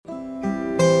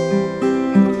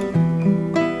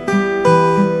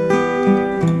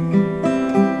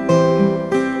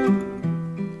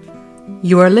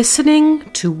You are listening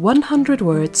to 100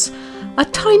 Words, a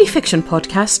tiny fiction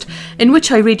podcast in which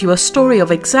I read you a story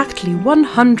of exactly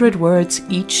 100 words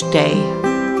each day.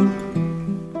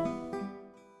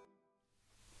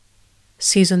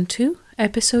 Season 2,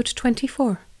 Episode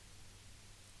 24.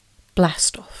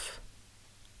 Blast Off.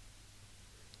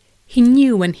 He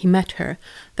knew when he met her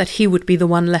that he would be the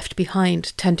one left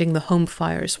behind tending the home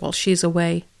fires while she's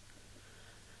away.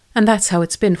 And that's how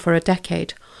it's been for a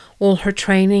decade, all her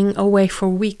training away for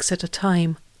weeks at a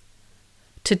time.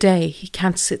 Today he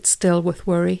can't sit still with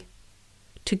worry.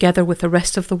 Together with the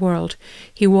rest of the world,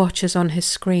 he watches on his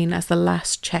screen as the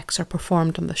last checks are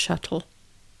performed on the shuttle.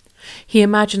 He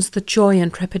imagines the joy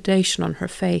and trepidation on her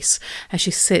face as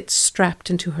she sits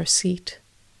strapped into her seat.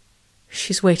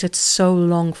 She's waited so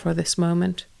long for this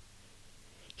moment.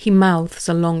 He mouths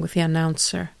along with the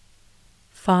announcer.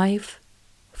 5,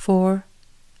 4,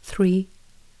 3,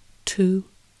 2,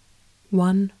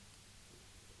 1.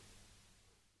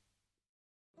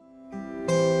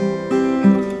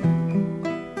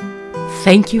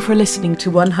 Thank you for listening to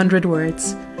 100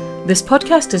 Words. This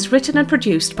podcast is written and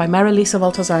produced by Marilisa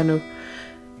Valtazano.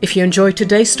 If you enjoyed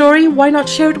today's story, why not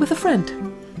share it with a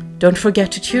friend? Don't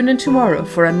forget to tune in tomorrow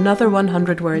for another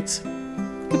 100 Words.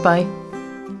 Goodbye.